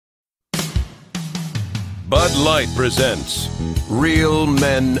Bud Light presents Real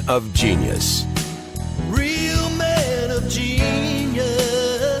Men of Genius. Real men of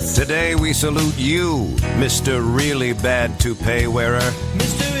genius. Today we salute you, Mr. Really Bad Toupee Wearer.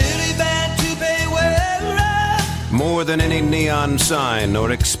 Mr. Really Bad Toupee Wearer. More than any neon sign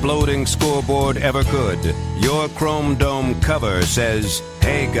or exploding scoreboard ever could, your chrome dome cover says,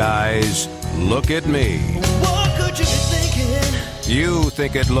 "Hey guys, look at me." What could you be thinking? You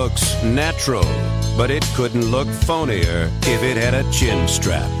think it looks natural, but it couldn't look phonier if it had a chin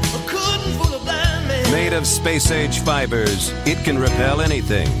strap. A couldn't fool a blind man. Made of space-age fibers, it can repel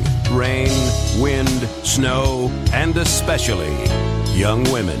anything. Rain, wind, snow, and especially young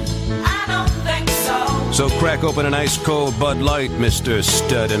women. I don't think so. So crack open an ice-cold Bud Light, Mr.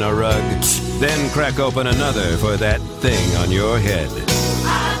 Stud in a Rug. Then crack open another for that thing on your head.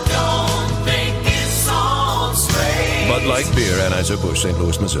 I don't think it's all straight. Bud Light Beer, Anheuser-Busch, St.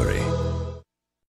 Louis, Missouri.